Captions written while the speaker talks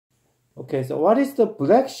Okay, so what is the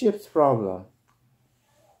black sheep's problem?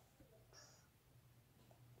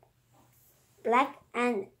 Black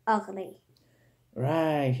and ugly.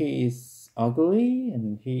 Right, he is ugly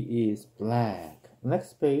and he is black.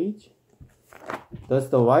 Next page. Does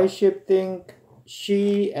the white sheep think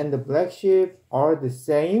she and the black sheep are the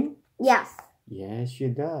same? Yes. Yes, she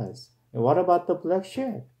does. And what about the black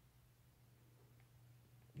sheep?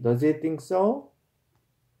 Does he think so?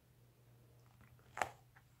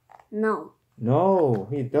 No. No,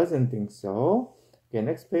 he doesn't think so. Okay,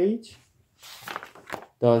 next page.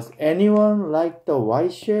 Does anyone like the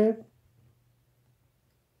white sheep?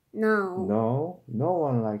 No. No, no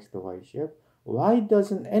one likes the white sheep. Why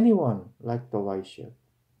doesn't anyone like the white sheep?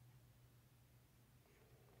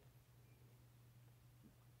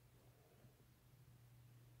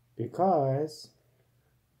 Because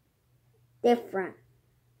Different.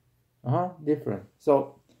 different.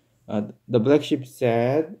 So the black sheep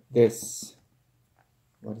said this.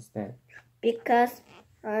 What is that? Because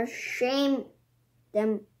her shame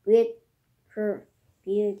them with her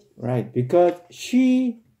beauty. Right, because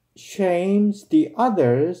she shames the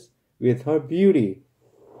others with her beauty.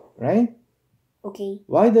 Right? Okay.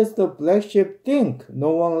 Why does the black sheep think no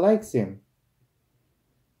one likes him?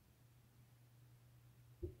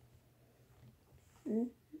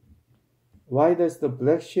 Why does the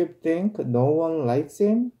black sheep think no one likes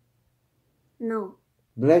him? No.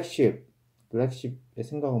 Black sheep. black sheep의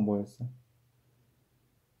생각은 뭐였어?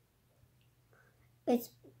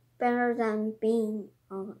 It's better than being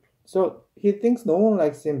ugly. So he thinks no one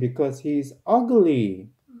likes him because he's ugly.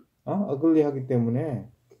 ugly하기 때문에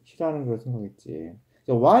싫어하는 걸 생각했지.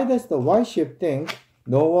 So why does the white sheep think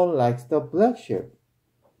no one likes the black sheep?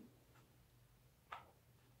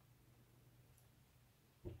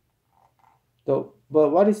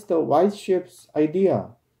 But what is the white sheep's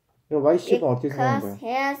idea? The white sheep은 어떻게 생각하는 Because 거야?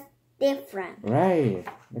 he's different. Right.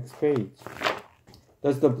 Next page.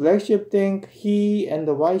 Does the black sheep think he and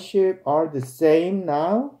the white sheep are the same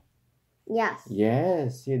now? Yes.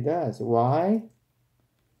 Yes, he does. Why?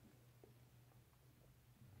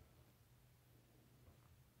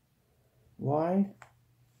 Why?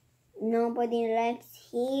 Nobody likes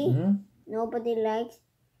he. Nobody likes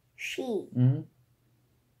she.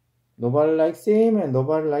 Nobody likes him and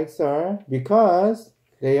nobody likes her because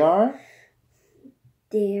they are?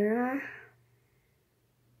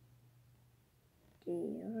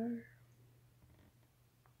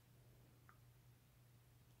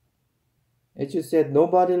 As you said,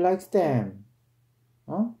 nobody likes them.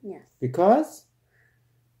 Yes. Because?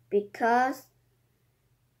 Because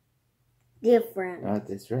different.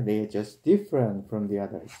 That's right. They are just different from the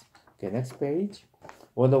others. Okay, next page.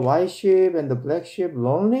 Were the white sheep and the black sheep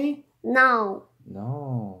lonely? No.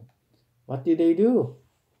 No. What did they do?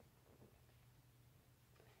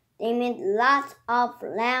 They made lots of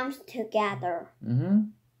lamps together.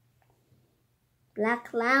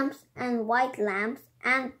 Black lamps and white lamps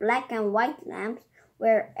and black and white lamps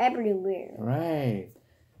were everywhere. Right.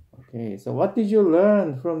 Okay, so what did you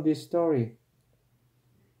learn from this story?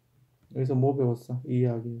 여기서 뭐 배웠어? 이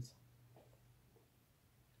이야기에서.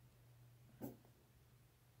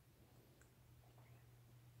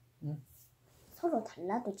 서로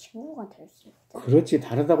달라도 친구가 될 수 있다. 그렇지,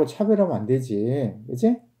 다르다고 차별하면 안 되지.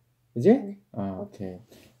 그치? 그치? 네. Okay.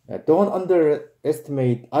 Don't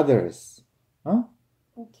underestimate others.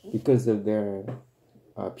 Okay. Because of their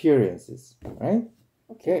appearances. Right?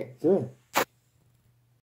 Okay, good.